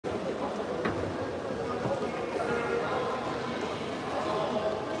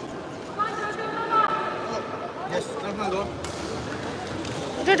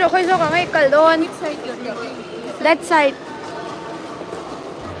rồi khơi gió cả ngay cẩn luôn. That side.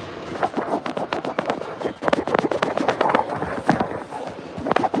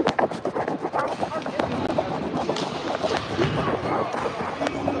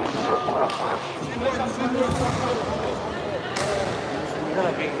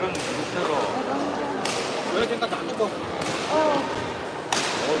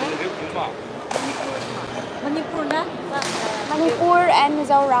 Manipur and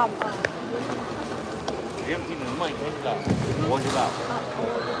Mizoram.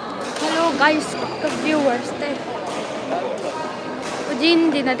 Hello guys, các viewers đây.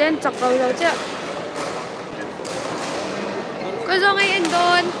 Ujin di natin chakaw daw siya. Gusto ngayon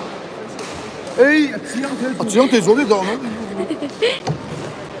doon. Ê, chị không thể xuống được rồi nó.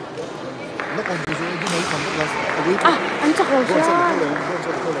 Nó còn thể xuống cái mấy phần rất là. Anh chakaw siya.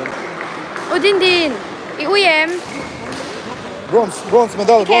 Ujin din. Iuyem. Bronze medal, bronze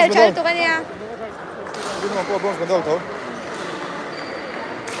medal. Kaya to kanya. Hindi naman po bronze medal to.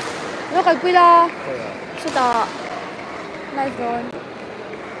 Ano kay pila? Suda. Live doon.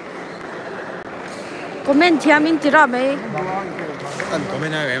 Comment thiamin tira mấy. Anh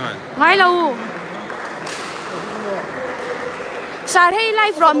comment ai vậy mà? Ngay lâu. Sar hay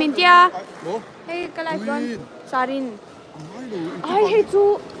live from India. Hey cái live doon. Sarin. Ay hey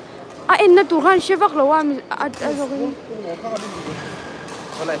chú. En na Tuhan shevak lo wa at azokin.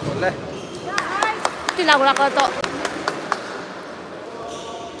 Wala. Tilaw la ka to.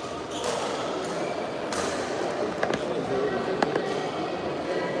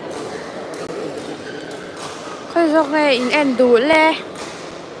 Khơi gió nghe in en đủ le.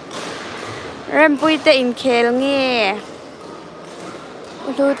 Rempuii te in khel nghe.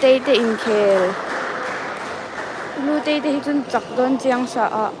 Lu te in khel. Lu te hitun chak don chiang sa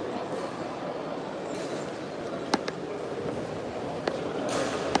a.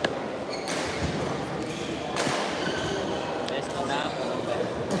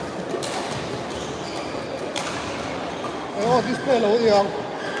 Display là gì không?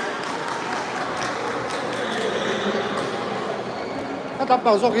 Nó tập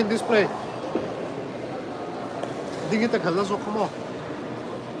bảo cho cái display. Digital là số không?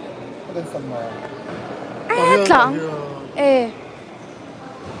 Cái đến phần mà. Thằng. Ê.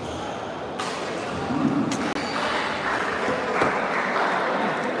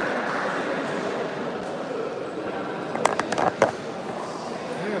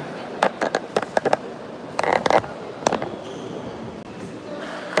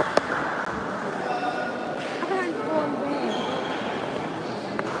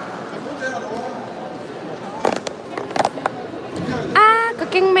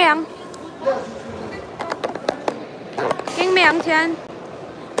 Kinh miệng thiên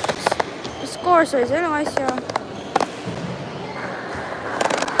score rồi chứ là ngay sao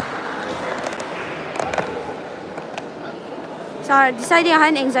sao deciding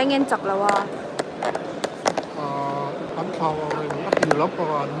hai anh giải nghiên chặt là wa anh thao rồi nó kêu lắm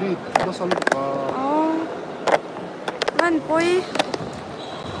và đi nó sao lúc Rempuii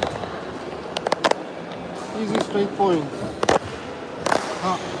easy straight point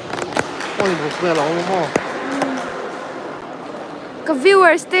point của xe là không có cái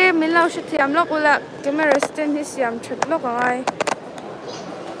viewers te mình lâu sẽ thiam lóc là camera stand thì xiam chật lóc ngay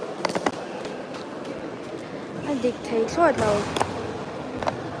anh địch thấy suốt lâu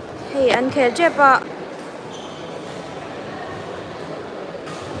hey anh kể chép ạ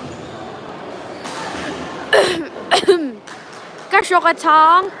cái số cái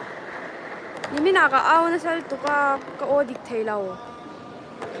chang nhưng mình naga ao na sal tu ka audit thấy lâu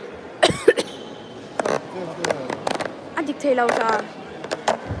anh địch thấy lâu ra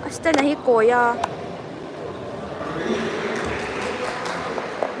asta nahi koya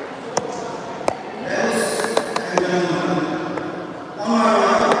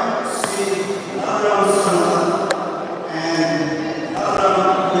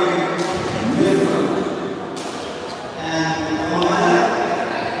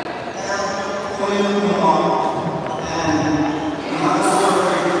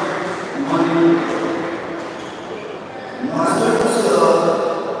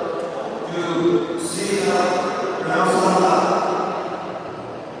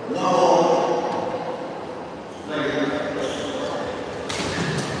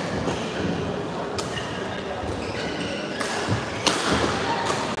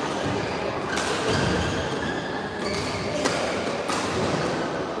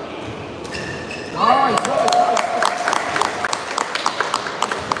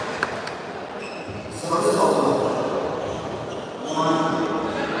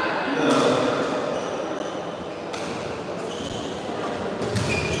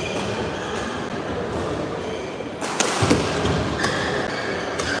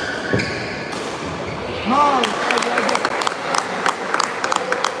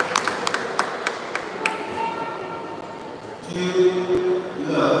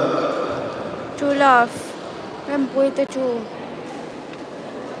True love. Rempuii te chu.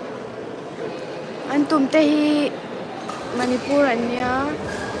 Antum te hi Manipur anya.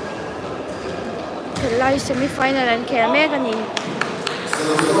 Khelai semi-final an khel mek ani.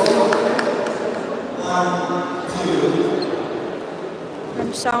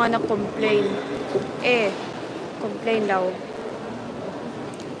 Ramsanga na complain. Complain daw.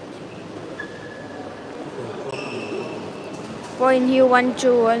 Point hi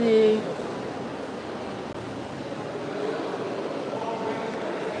 1-2 ani.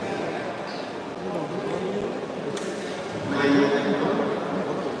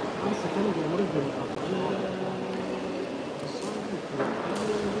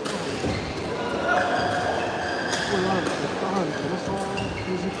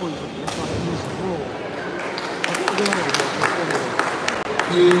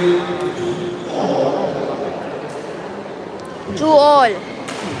 Two all.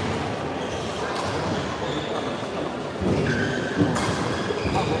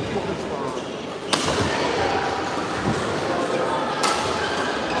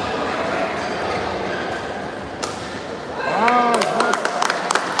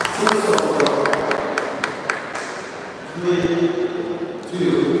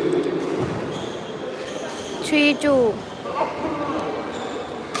 Three, two.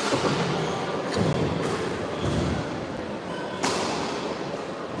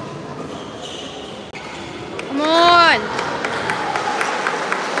 Come on.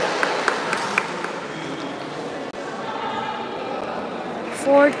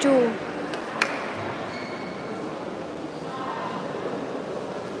 4-2.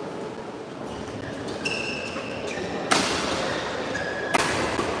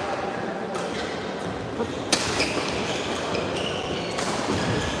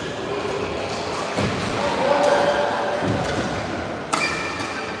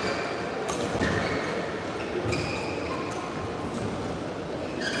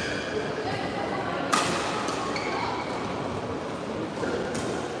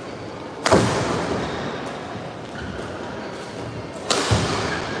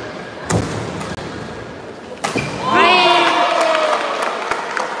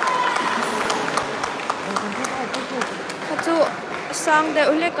 Sang de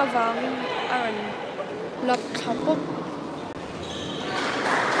ule kawang an lap thapok.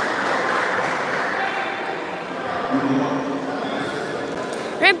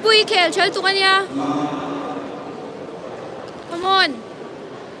 Rempuii khel chal tu kanya. Come on.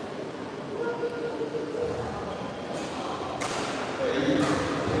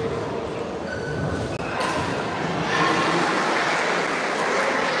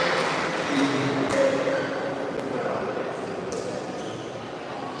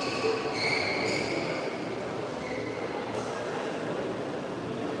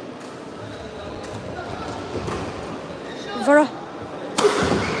 Vara.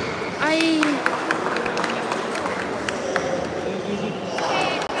 Ai.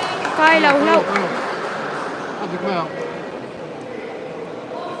 Kai lâu lâu.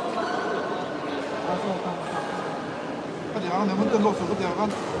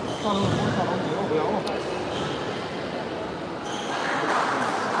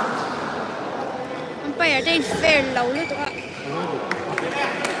 Bây ở đây fair lâu nữa tụi ạ.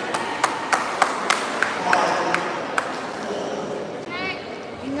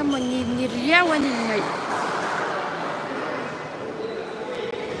 Nga nhìn riawan ngay.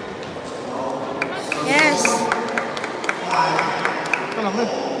 Yes.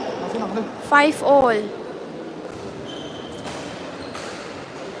 5 all.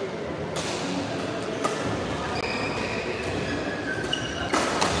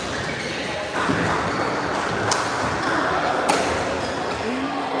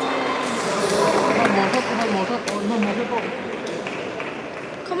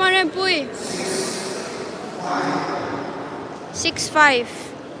 Come on, Rempuii. 6-5.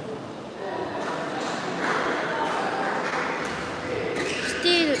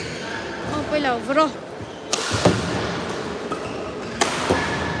 Still. Oh, pala, bro.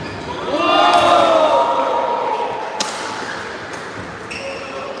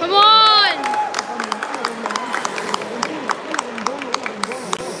 Come on.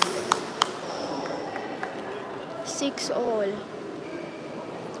 Six all.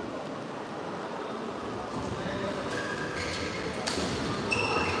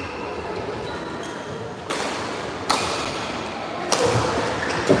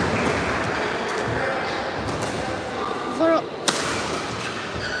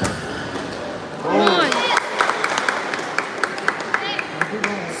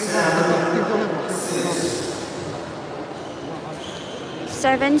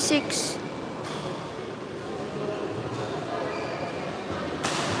 7-6.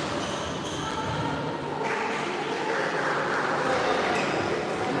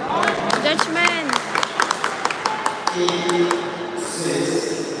 Judgment.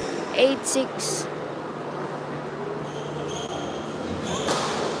 8-6.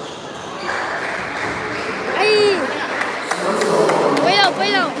 Ay!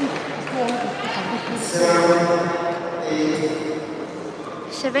 Quay đầu.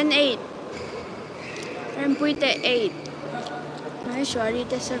 7-8. Rempuii te 8. Maheshwori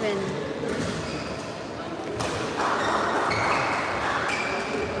te 7.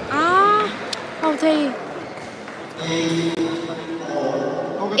 Hậu thì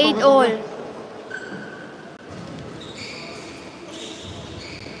 8 all.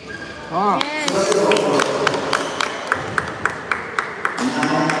 Yes.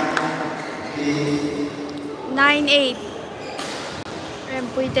 9-8.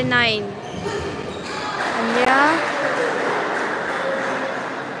 Rempuii te 9. Anya.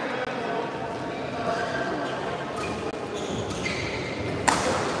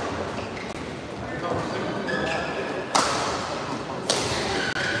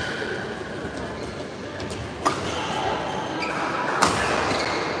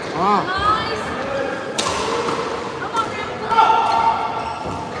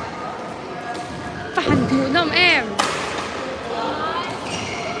 Phản thủ nôm em.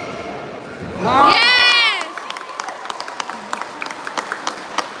 Yes.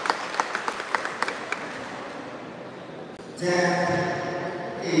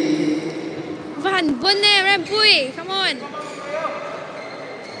 Phản bún em Rempuii, come on.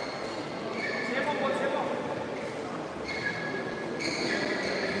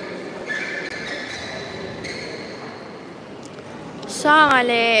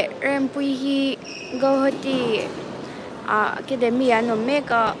 Sangale Rempuii hi gohati academia no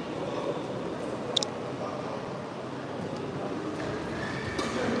meka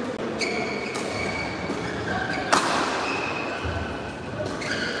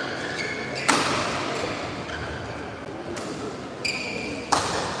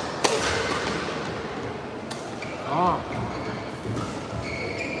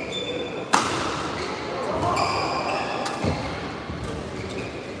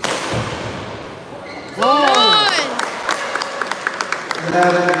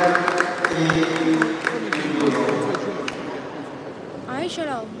Ay, siya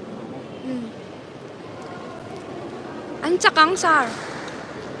daw. Ancak ang sar.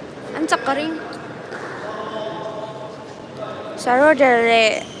 Ancak ka rin. Saro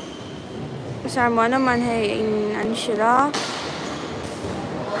dere. Sar mo naman hay an siya.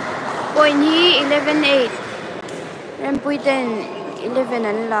 Point hi 11-8. Rempuii 10 11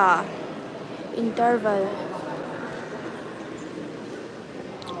 an la. Interval.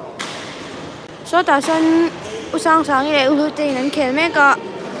 So tasan usang sangi le ulutin an khel me ka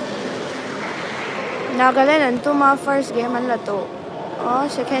Nagaland an tuma first game an lato.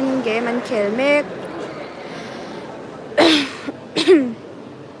 Second game an khel me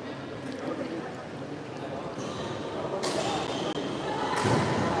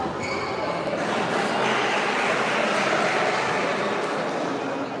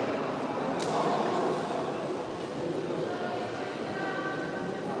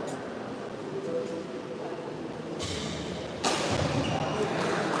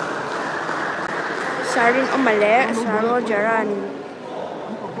Sarin umale, Saro Jaran.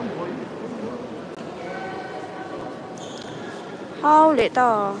 How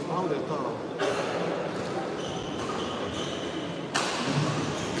later?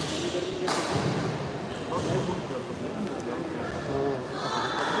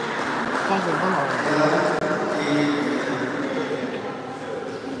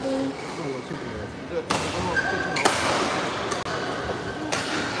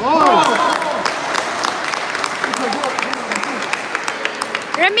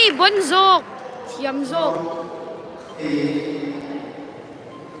 Remy Bonzok, Tiamzok.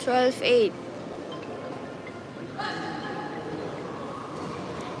 12-8.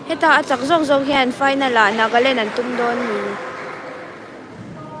 Heta atak zok hian final la Nagaland an tumdon ni.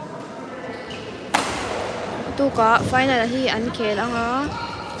 Tu ka final hi an khel anga.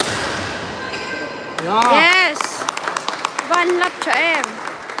 Yes. Van lap cha em.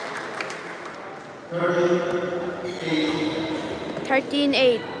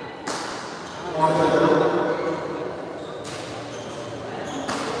 13-8.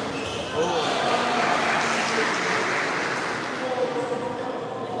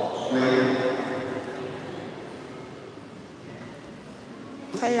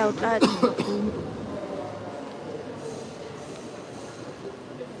 Phải lâu tết.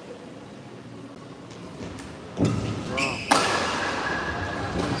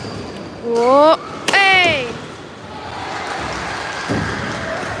 Whoa. Hey.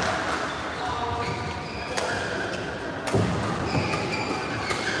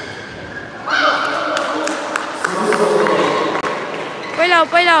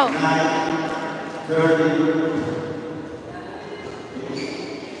 Quay đầu.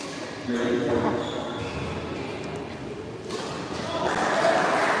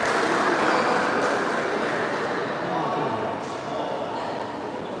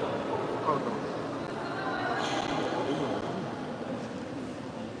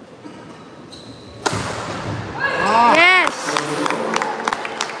 Yes.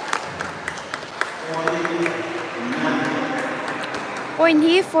 Point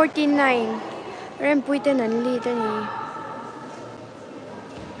here 49. Rempuii tên ấn đi tên này.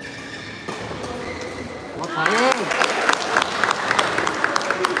 Quá thái.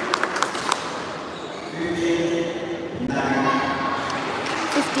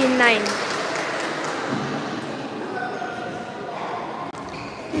 59.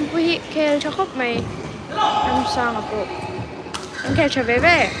 Rempuii kêu cho khóc mày. Ramsanga po. Anh kêu trở về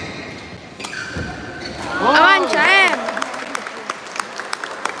về. Awan cho em.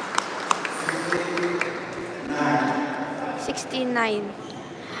 69.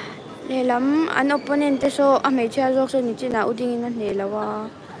 Nè lắm anh opponent so à mấy cha dọc so ni chi na uding in nè lawa.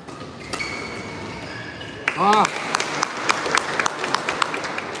 À.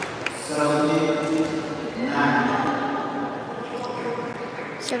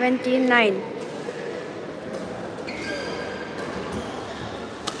 79.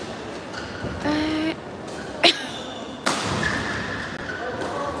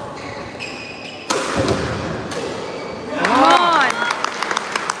 Come on.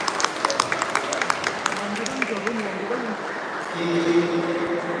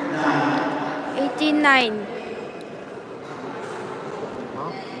 89.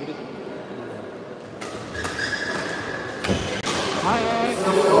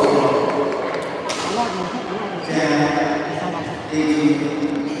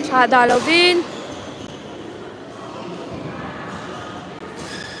 Sada Lovin.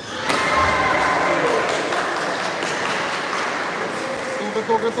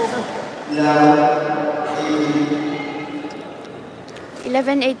 Tô.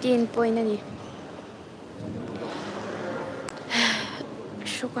 11-18 point na ni.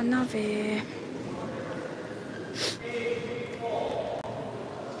 Shuka na ve.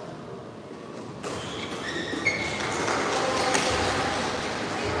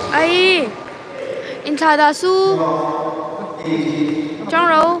 Ai in sada su trong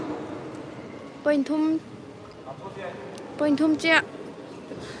râu point thum chia.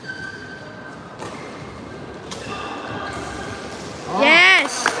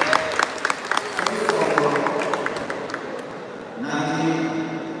 Yes.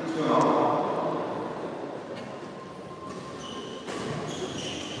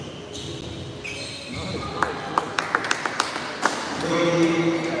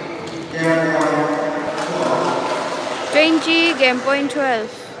 Game point 12.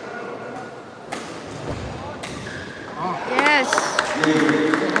 Yes.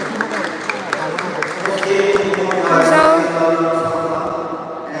 So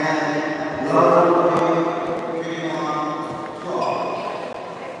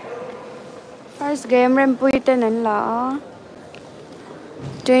first game Rempuii tenan la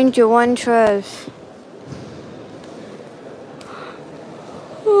 21-12.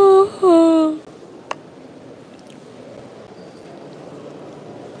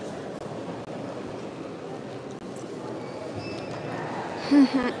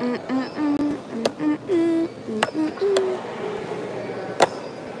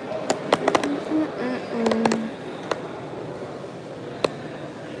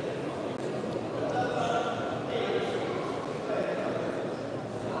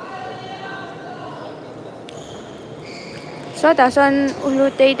 So tason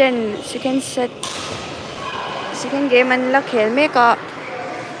ulutay din second game man la khel me ka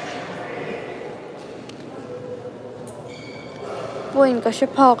point ka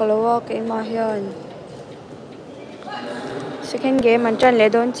shephak lawa ke ma hian second game man chan le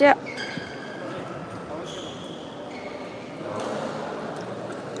don cha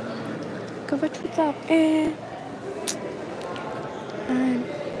ka va chu tap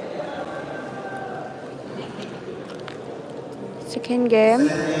second game,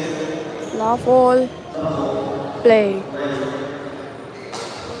 love all, play.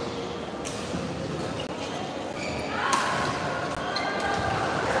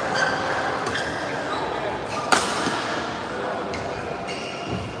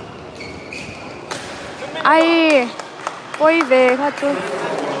 Ai, poi về khát chú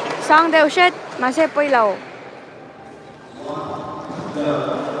sang đều chết mà sẽ poi lầu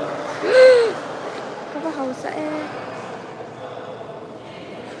các bác hầu sẽ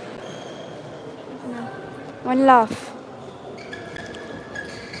one love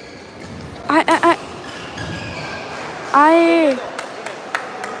ai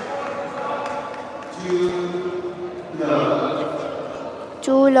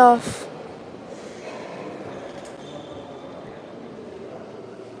true love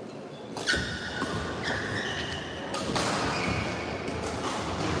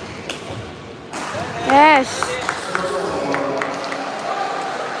yes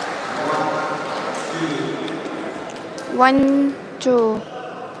 1 2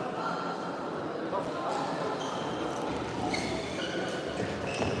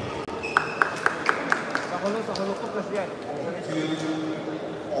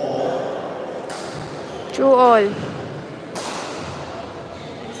 True all.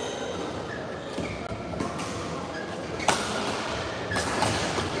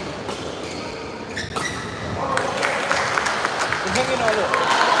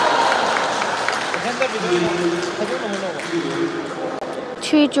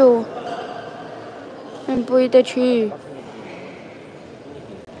 Tree Chu. Rempuii the tree.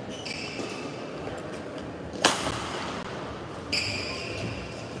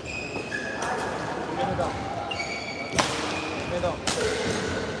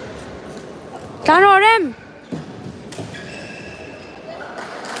 Tano Rem.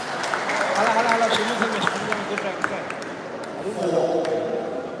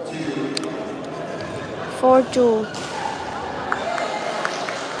 Four two.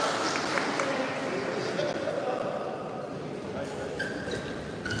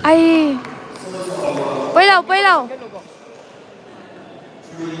 Ai. Quay đầu.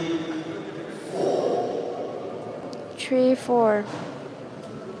 3 4.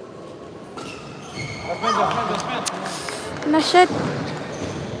 Nashit.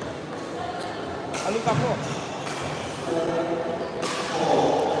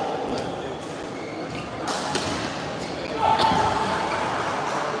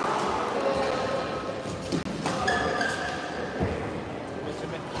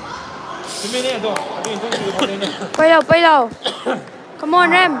 Quay đầu. Come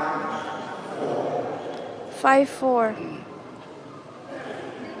on, Rem. 5 4.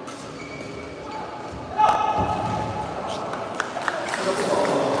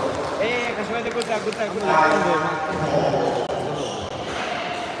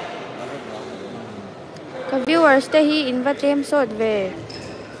 Các viewers te hi invite em sốt về.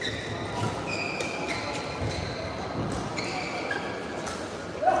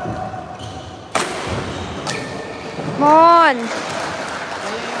 Mon.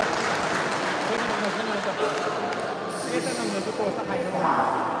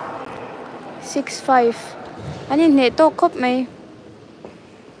 6 5. Anh nhìn nè tô cốc mày.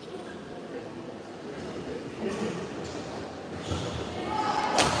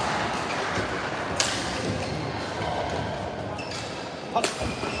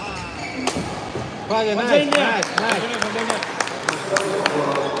 Nice.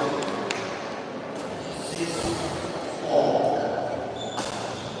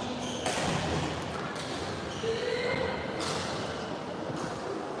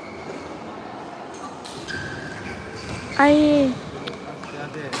 Ai.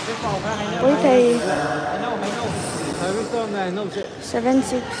 Ôi thầy. 7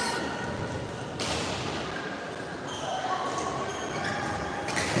 6.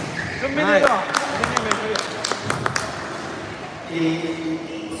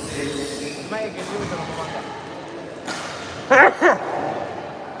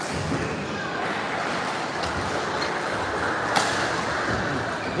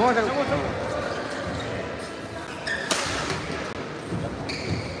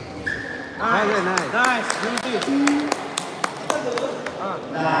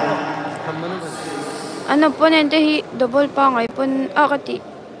 An opponent hi double pa ngai pon akati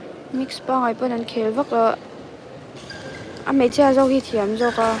mix pa ngai pon an khel vak la a me cha zo hi thiam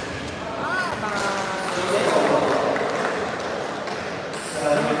zo ka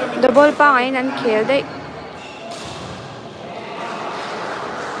double pa ngai an khel dei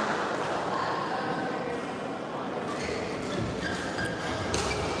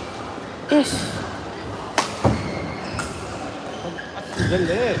yes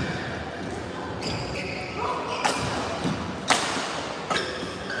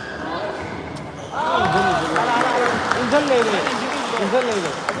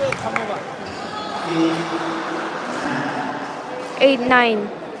Eight 9.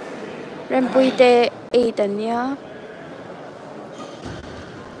 Rempuii te 8 ania.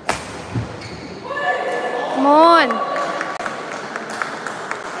 Come on.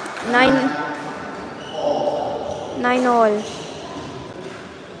 9 all.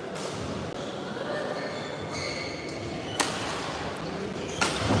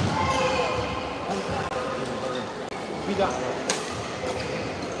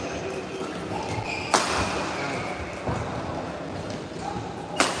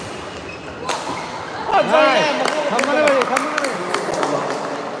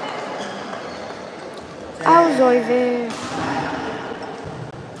 Ao rồi về.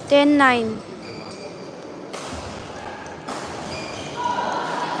 10-9.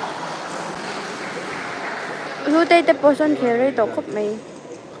 Lúc đây tập position carry tổ khúc mấy.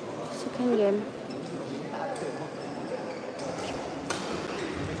 Second game.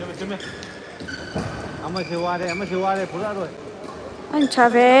 Anh trả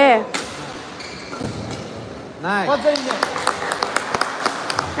về. Này.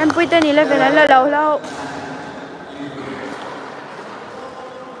 Rempuii tên 11 là lâu lâu.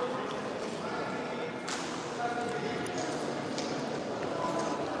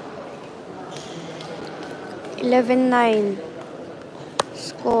 $11-9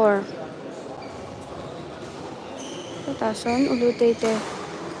 score. Tason ulit ite.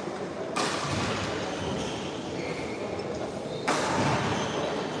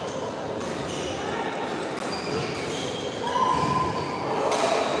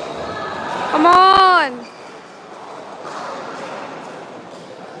 Come on.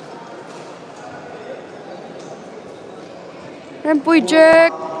 Rempuii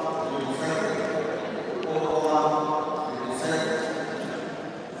Jack.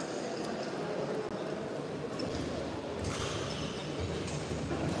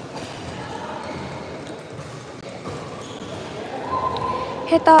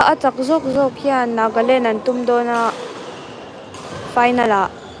 Heta achak zok hian Nagaland an tum dona final a.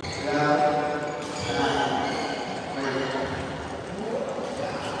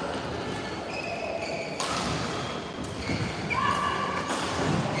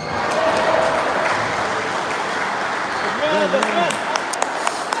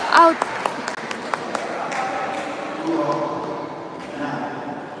 Out.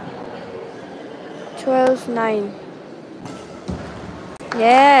 $12-9.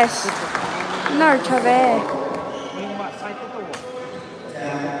 Yes. Nor chave.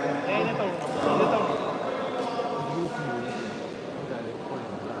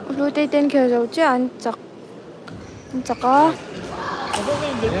 Lui tay tên kêu dấu chứ anh chặt á.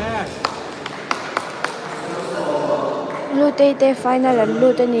 Lui tay tên final là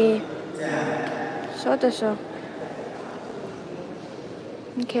lui tên đi. Số ta số.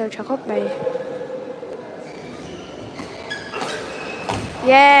 Kêu chặt khóc mày.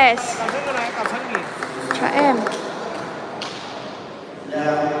 Yes. Cho em.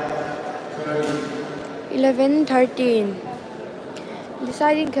 11-13.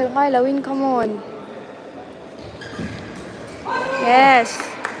 Deciding kill ngay là win, come on. Yes.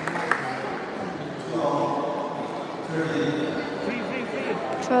 Free.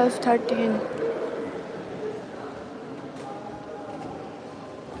 12-13.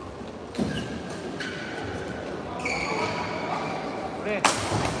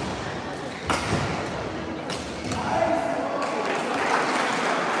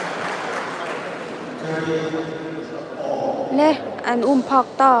 Le, an pak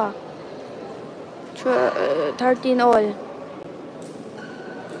ta. 13 all.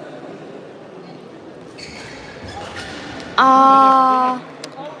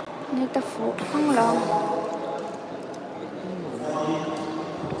 Neta phụ không lòng.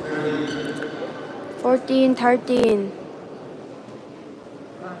 14-13.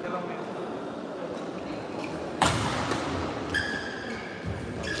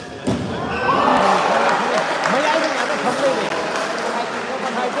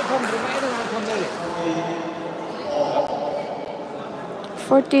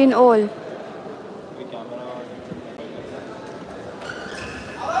 All.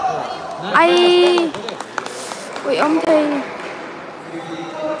 Ai. Ui ông thầy.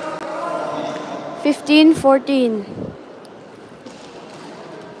 15-14.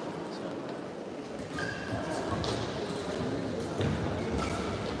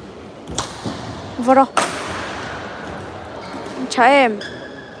 Varo. Cha em.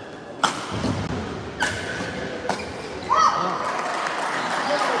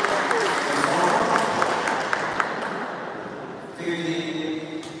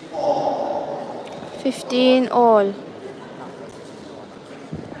 All.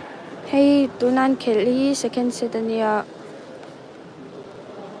 Hey, tunan kheli second set ania.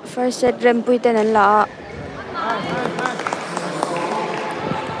 First set Rempuii tenan la.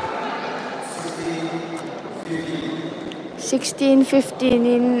 16-15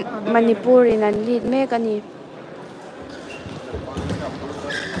 in Manipur in an lead mekani.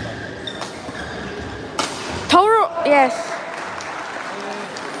 Toro, yes.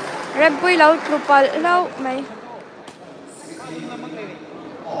 Rempuii lau trupal lau may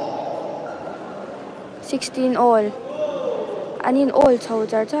 16 all. Anin all chau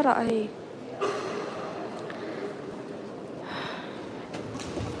char chara ai.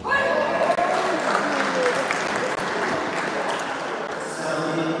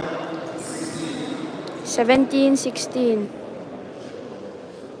 Seventeen, 16.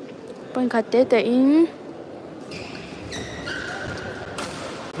 Point khatte te in.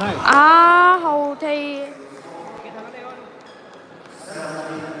 Hậu thầy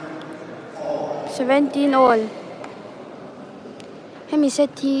 17 all. Hemi set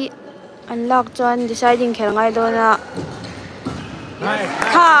thi unlock chuan deciding khel ngai do na.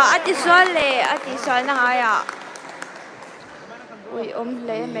 Kha ati sol na haya. Ui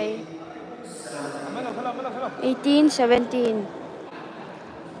le mai. 18-17.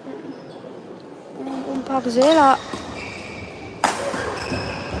 Pak zela.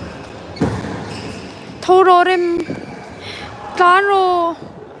 Thoro rem kano.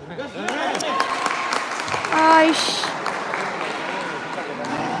 Aish.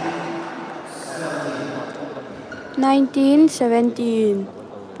 19-17.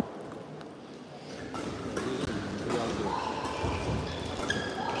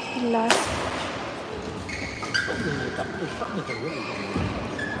 Last.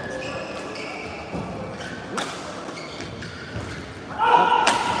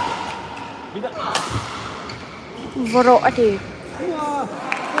 Voro ati.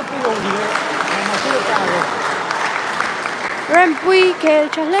 Rempuii khel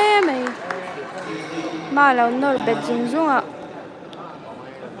chale mai. Ma lau nor bet zung zunga.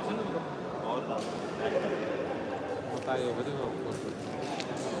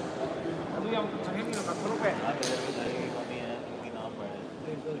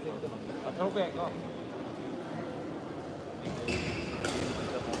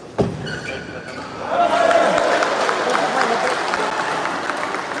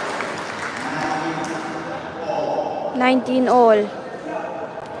 Nineteen all.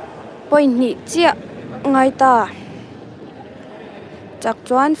 Point ni chia ngai ta. Chak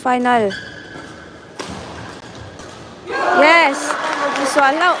chuan final. Yes.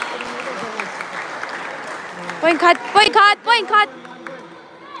 Visual lau. Point cut.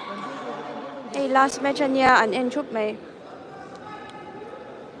 Hey, last match ania an end chup mai.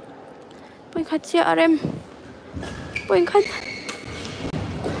 Point cut chia arem. Point cut.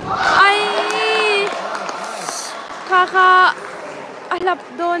 Ai. Kaka alap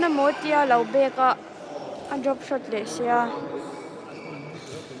do na motia lau beka a drop shot le sia.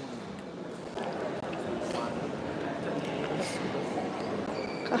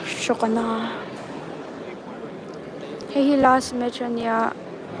 Ka shokana. Hey, last match ania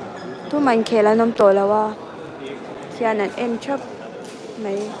tu man khela nom to lawa. Sian an end chop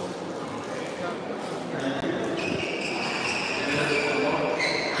mai.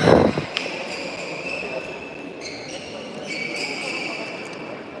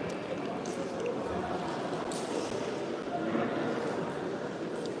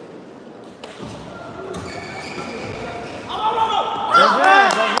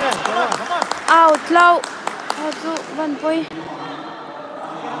 Out low. Out to 1 point.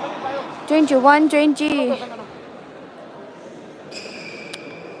 21-20.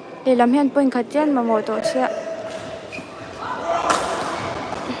 Để làm hiện point khát chân mà một tổ sẽ.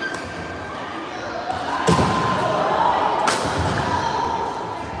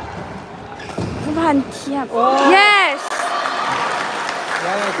 Van thiệp. Yes.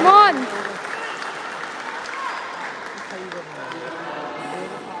 Mon.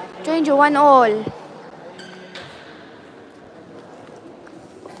 21 all.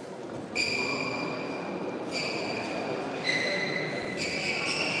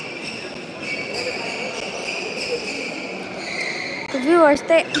 Viewers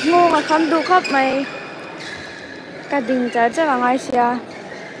te ngo nga kham du khap mai ka ding cha cha rangai sia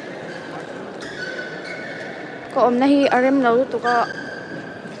ko om na hi arem lo tu ka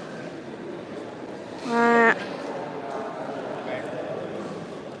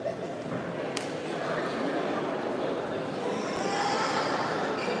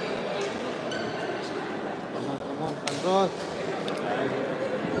Rồi.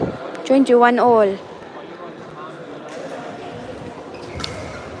 21 all.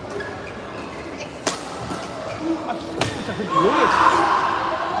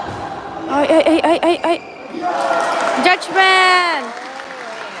 Ay. Judgment.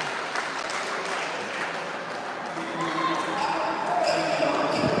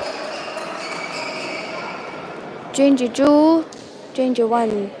 22,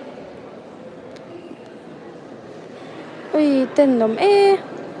 21. Ui, tên nôm ê.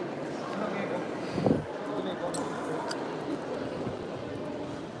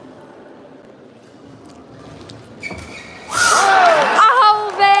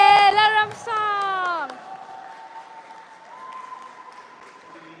 Hậu về là Ramsanga.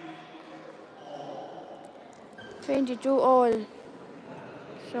 $22 all.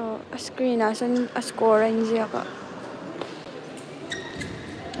 So a screen asan a score in siya ka.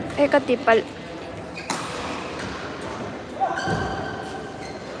 Katipal.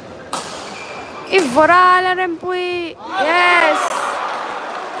 Ivora la Rempuii. Yes.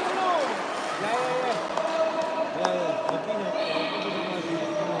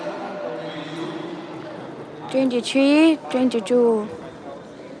 $23, 22.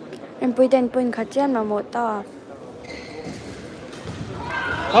 Rempuii 10 point khachian ma mota.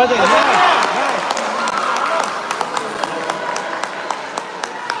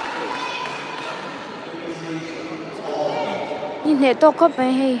 Ni le to khop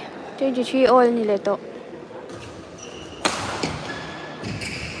mai hei. 23 all ni le to.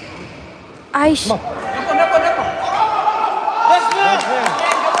 Aish.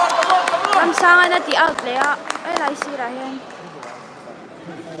 Ramsanga na ti out le a. Ay lai si ra yan.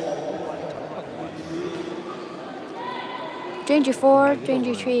 $24,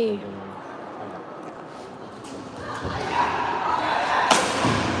 23.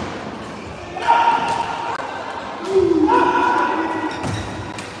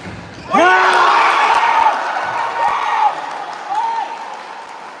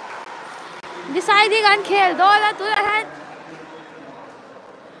 Deciding on kill. Dola to the head.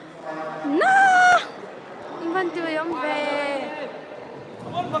 No! Even to yung ve.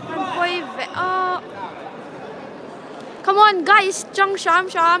 Rempuii ve. Oh. Come on, guys. Jump, sham.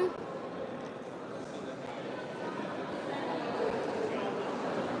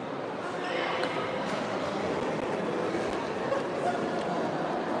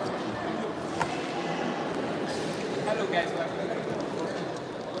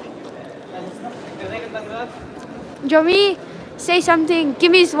 Jomi, say something.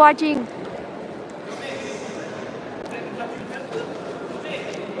 Kimmy is watching.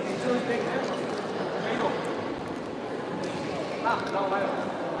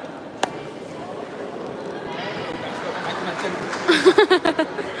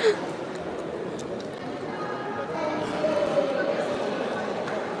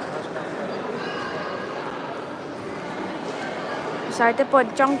 Sai tới bột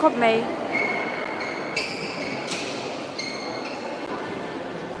trong khóc mày.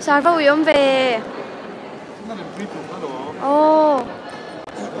 Sai vào uống về. Oh.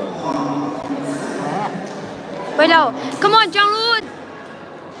 Bây giờ, come on, Jong luôn.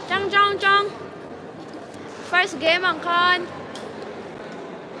 Jong. First game ang con.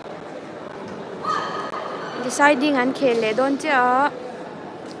 Deciding ang kele doon siya.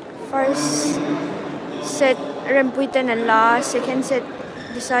 First set Rempuii and la. Second set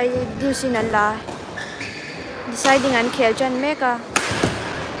deciding and la. Deciding ang kele dyan meka.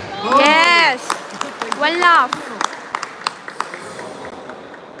 Yes! One laugh.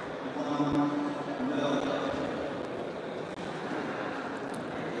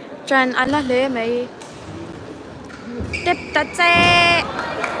 Chan Allah le may tip tatse.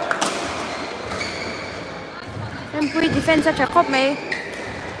 Rempuii defense at Jacob may.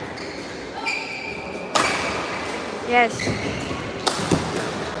 Yes.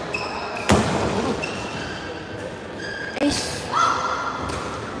 Ace.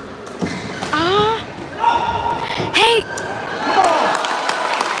 Hey!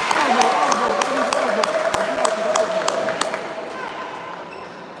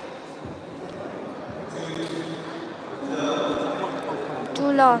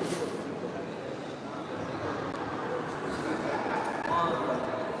 Too love.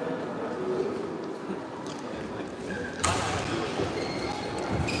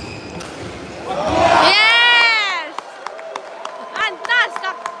 Yes!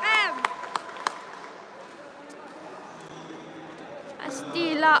 Fantastic!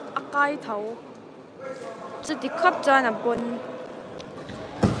 Astila akai thau. Chu ti khap chan a bon.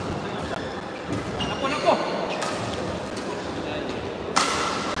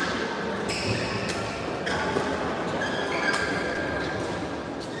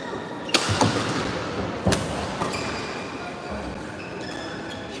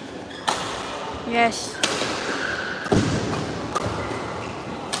 Yes.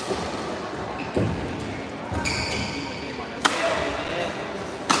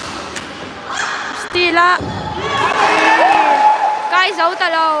 Stila. Guys, out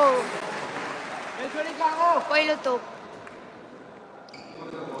alo. Poi lutuk.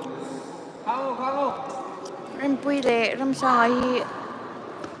 Rempuii le Ramsanga hi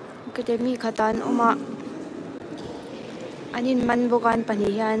academy khatan oma anin man bokan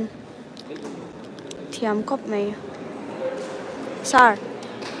panihan thiam kop mai sar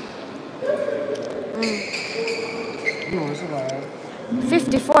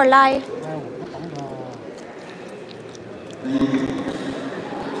 54 lai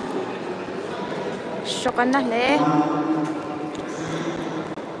shokan na le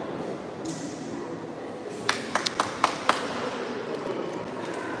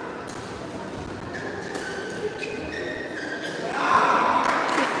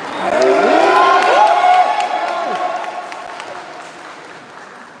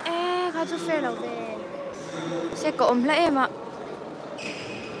sẽ có ôm lại em ạ.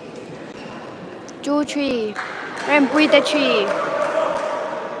 2-3 Rempuii the 3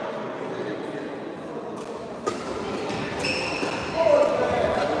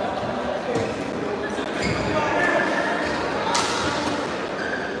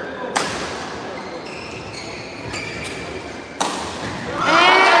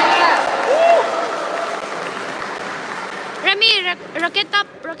 Remy rocket up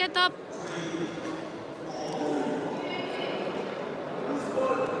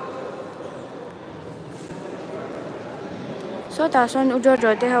so ta son ujo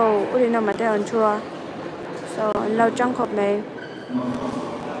te ho urina ma te on chua so lau chang khop mai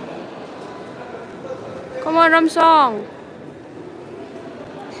come on Ramsang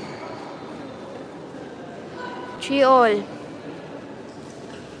 3-all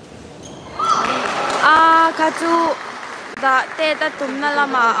kha chu da te ta tum na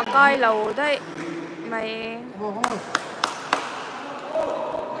lama akai lo dai mai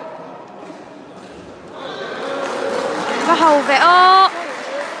hầu về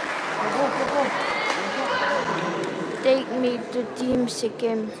take me to team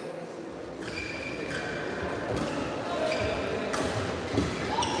Sikkim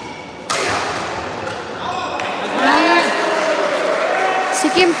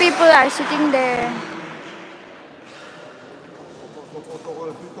Sikkim people are sitting there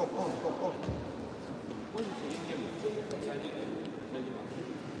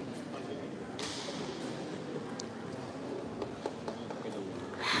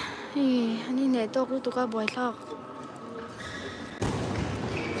Ani ne tok lu tuka boy lak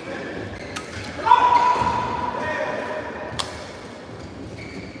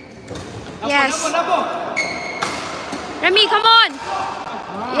yes Remy come on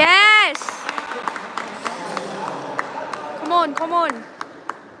yes come on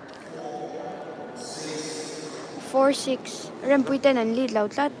 4-6 Rempuii ten an lead lau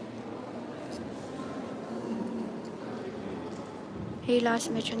tlat hey last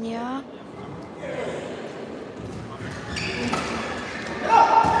match niya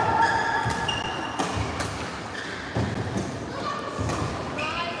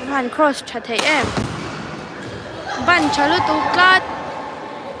han cross chat hey em ban chalu tu tlat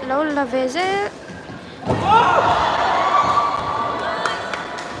lo la veze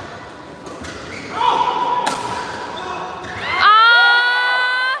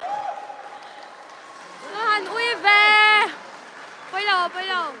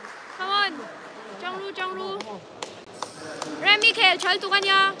Remy kêu chal tu kan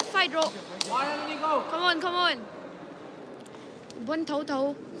ya fight ro come on bun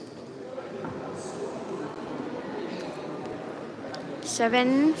thâu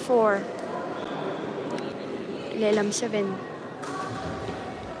 7-4 lelam 7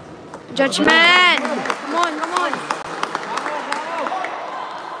 judgment come on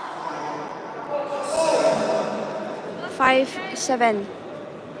 5-7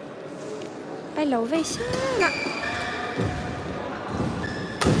 ไปlâu về sao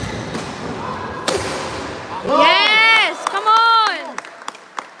yes come on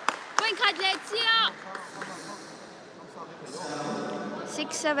quên khát lệ chia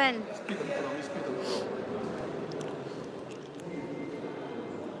 6-7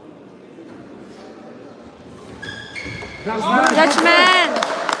 judgment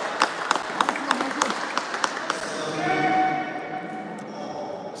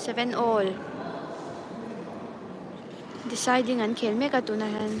 7-all deciding an khel me ka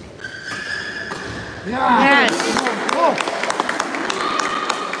tunahan yes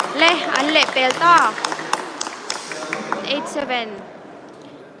le an le pel ta 8-7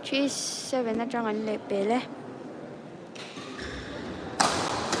 3-7 na chang an le pele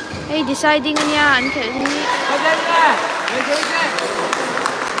hey deciding anya an khel ni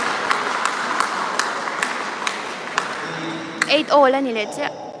 8-all ani le che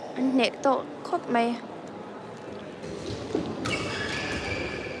an nek to khóc mày.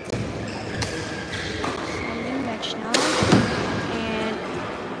 Starting match now. And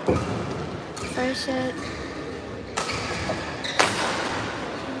first set.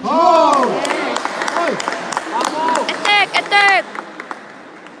 Oh! Yes. Ôi! Attack!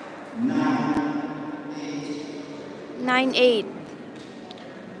 9-8.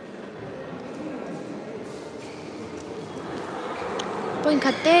 Point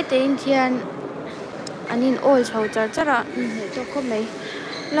khate te in thian anin all chho char chara he to khop mai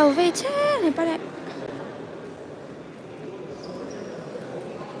lo ve che ne pare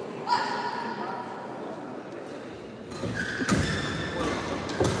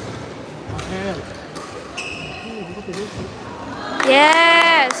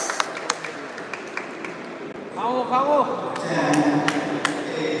yes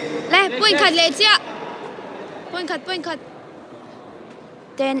le point khat le chia point khat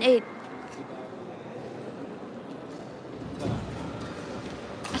 10-8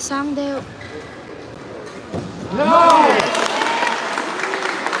 Asang deo No!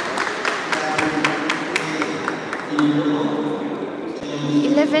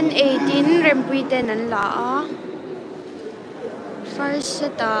 11-18 Rempuii ten an la first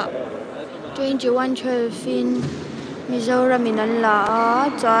set up 21-12 in Mizoram in an la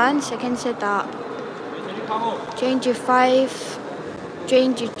chuan second set up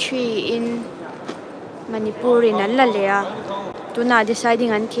 25-23 in Manipur in an la le tuna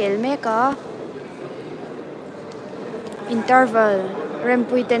deciding an khel meka interval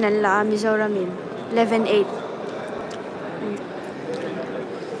Rempuii ten an la Mizoram in 11-8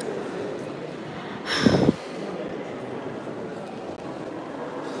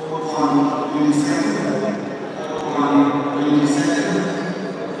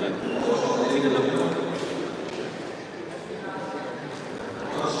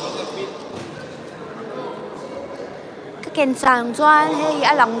 ken sang chuan hei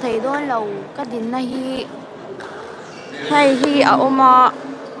a lang thei dawn lo ka din na hi hei hi a oma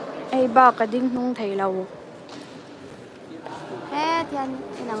ei ba ka ding hnung thei lo he thian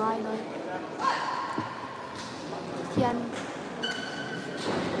ina ngai noi thian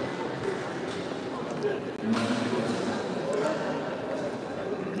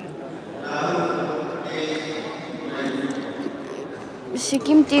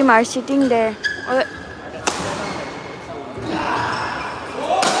Sikkim team are sitting there.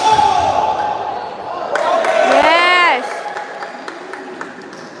 Yes.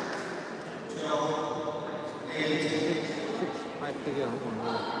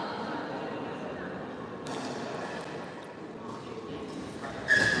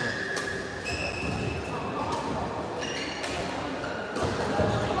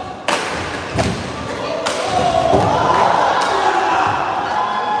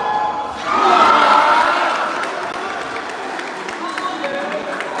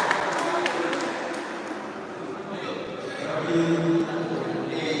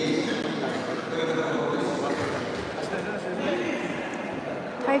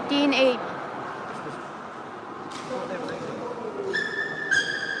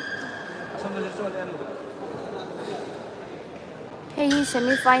 Hey,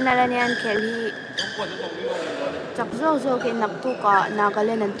 semi-final na yan, Kelly. Chakzo ke naktu ka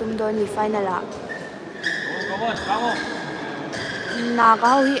Nagaland ang tumdo ni final a.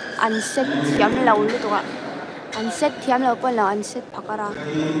 Nagaw hi unset thiam lo luto ka. Unset thiam lo pa la unset pakara.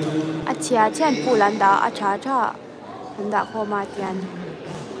 Achia chen pulanda acha cha. Handa ko matian.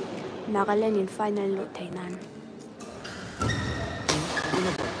 Nagaland in final lo thainan.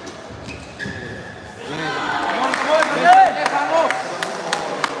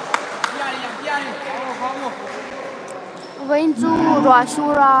 Wain chu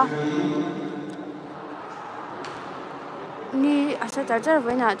Rasura ni asa tar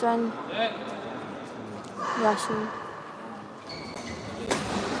wain a chuan Rasu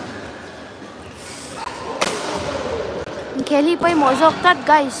Kelly pai mozok tat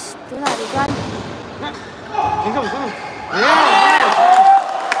guys tuna ri chuan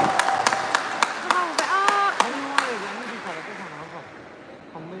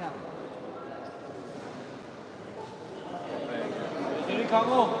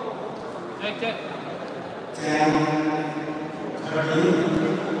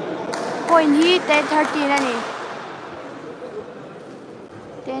Point hi 10-13 ani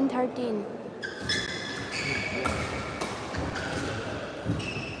 10-13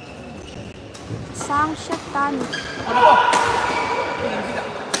 sang shatan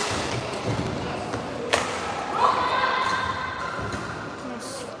yes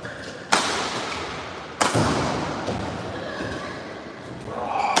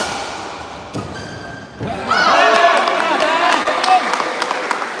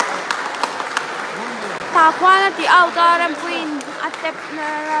Tao ta Rempuii atep na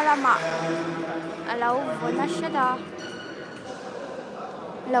rama. Alo vona shada.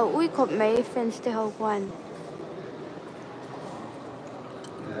 Lau ui khop mấy fans te hau quan.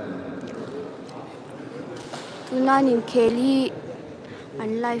 Tunanin Kelly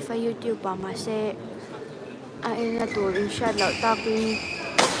an live a YouTube pa ma se a ena turin shot lau takin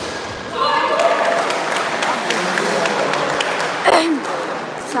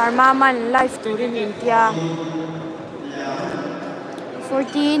Sarma man live turin India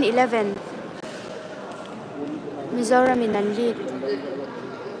 14-11 Mizoram in an lead.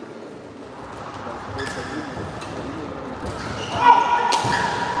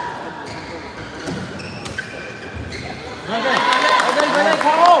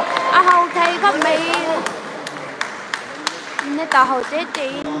 À hậu thấy có mấy nên ta hậu tết tí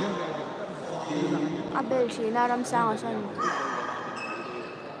à bèo chỉ là Ramsanga sân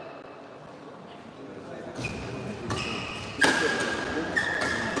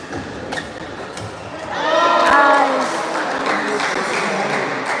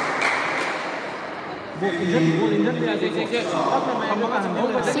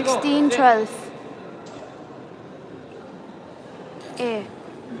Sixteen 12.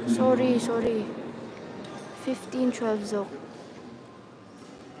 Sorry. 15-12 zo.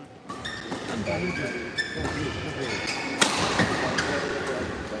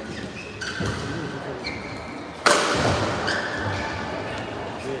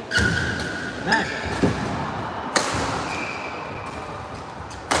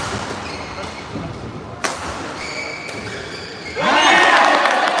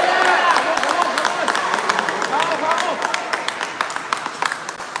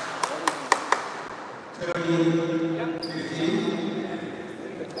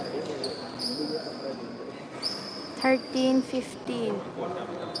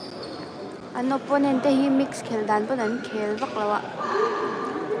 An opponent hi mix khel dan pa nan khel vak lawa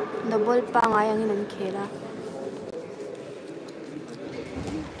double pa nga yang nan khela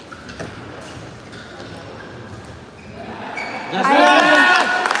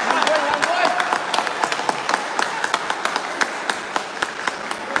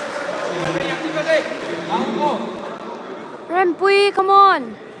Rempuii, come on.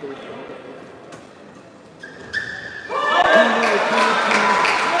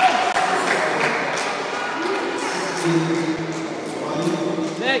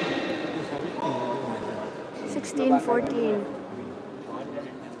 Leg. 16-14.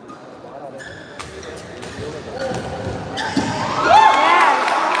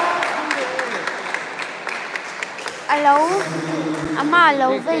 Alo, ama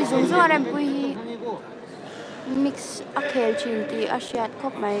alo vây dùng cho Rempuii mix a khel chin ti a shiat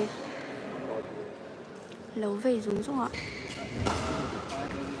khop mai lâu về dùng ạ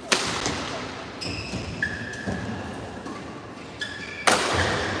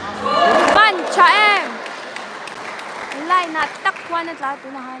ban cho em lại nát tắc quan at lá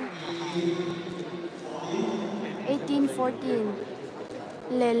tu nahan 18-14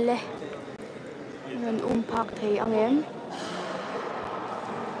 lele ngân phak thei ang em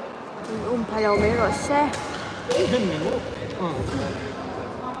phalo mấy rồi xe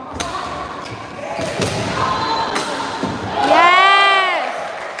yes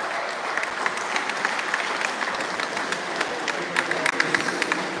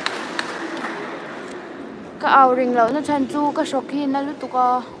ka ao ring lo na chan chu ka shok hi na lu tu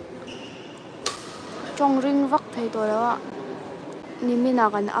ka chong ring vak thei to la ni mi na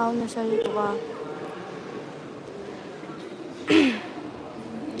kan ao na sa lu tu ka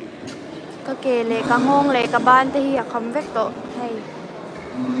ka ke le ka ngong le ka ban te hi a kham vek to hei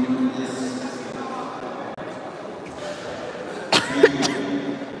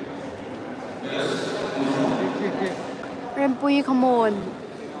Rempuii, come on.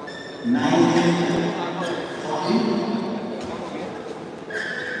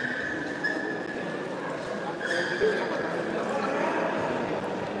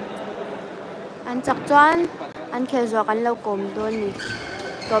 An chak chuan an khel zuak an lo kom don ni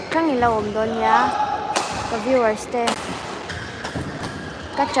top thang in lo om don ya ka viewers te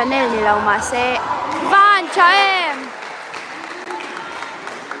ka channel ni lo ma se van cha em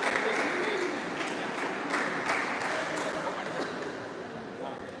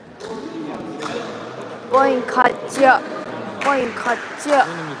point cut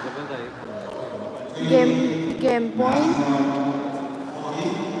game point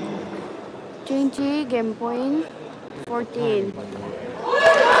change game point 14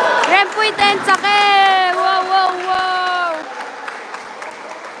 Rempuii 10 sake wow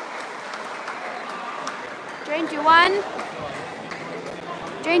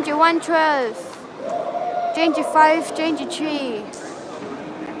 21 12 25, 23,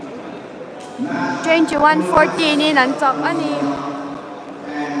 21, 14 ni nan chak ani.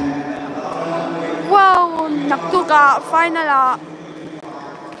 Wow, naktuka final a.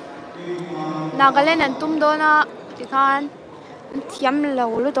 Nagaland an tum do na tikhan thiam lo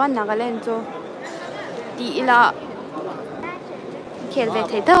lu to Nagaland cho ti ila khel ve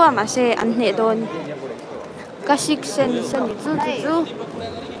thei dawa ma se an hne don ka 6 sen chu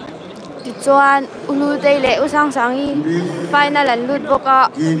ti chuan ulu dei le usang sangi final an lut boka.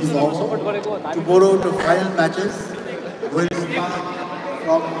 Tomorrow the final matches will start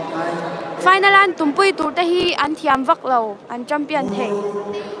from 9. Final an tumpui tur te hi an thiam vak lo an champion thei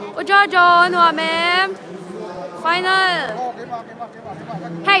ujo no mem final.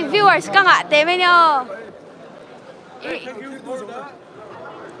 Hey viewers ka nga te me nyo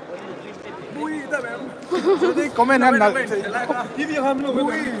comment ham nak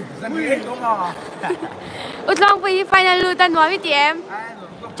utlang pui final lu tan wa mi ti em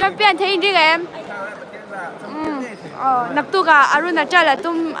champion thei ri em naktu ka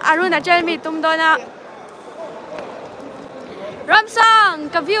arunachal mi tum do na Ramsang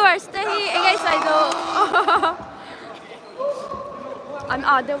ka viewers te hi engai sai do an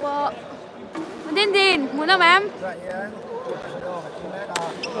adewa din muna ma'am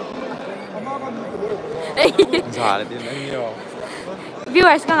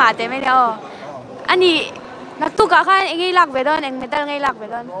viewers ka ngate me do ani naktu ka khan engai lak ve don eng medal ngai lak ve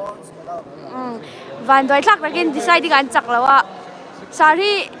don van doi thak rakin decide kan chak lawa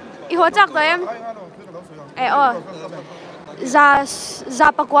sari I ho chak do em za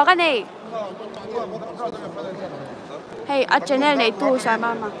pakwa ka nei hey a channel nei tu sa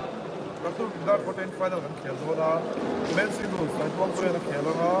mama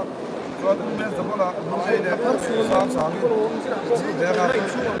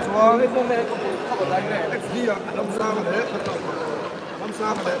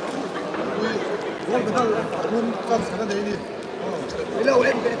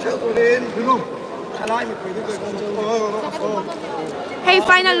hey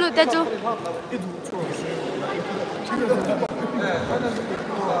final lut te chu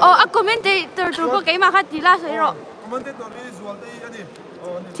a commentator tu ko kai ma kha tila sai ro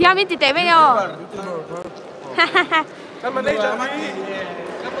thiam ti te me yo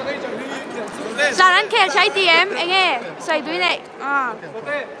saran khe chai ti em enge sai dui nei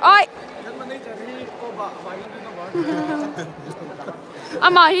oi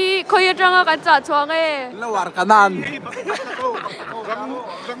ama hi khoi atanga kan cha chuang e lawar kanan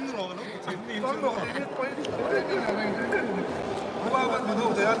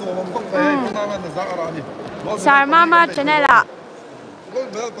sar mama channel a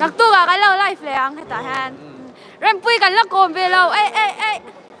naktu ga ka lo live le ang heta han Rempuii kan la kom ve lo ei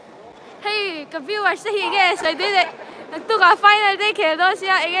hey ka viewers hi ge sai de naktu ga final de khel do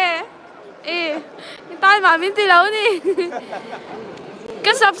sia e tai ma min ti lo ni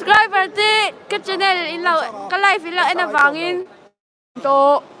ka subscriber te ka channel in lo ka live in lo en awangin to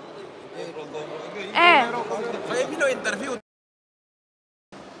interview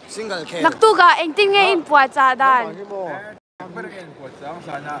single case naktu ga engting nge in pua cha dan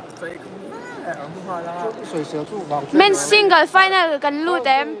men single final kan lu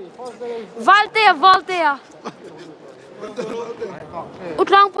dem valte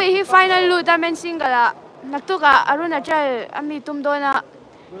utlang pui hi final lu da men single a naktu ga arunachal ami tum do na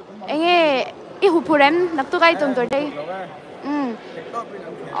enge I hupurem naktu ga tum tor dei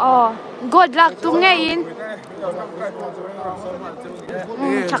good luck tum nge in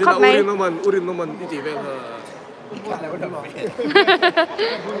chakap mai urin naman iti vel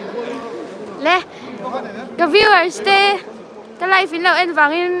le ka viewers te ka live in lo en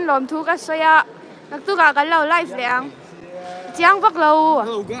wangin lom thu ka soya naktu ga kan lo live le ang chiang vak lo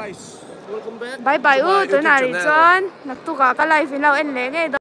hello guys welcome back bye bye tu na ri chon naktu ga ka live in lo en le nge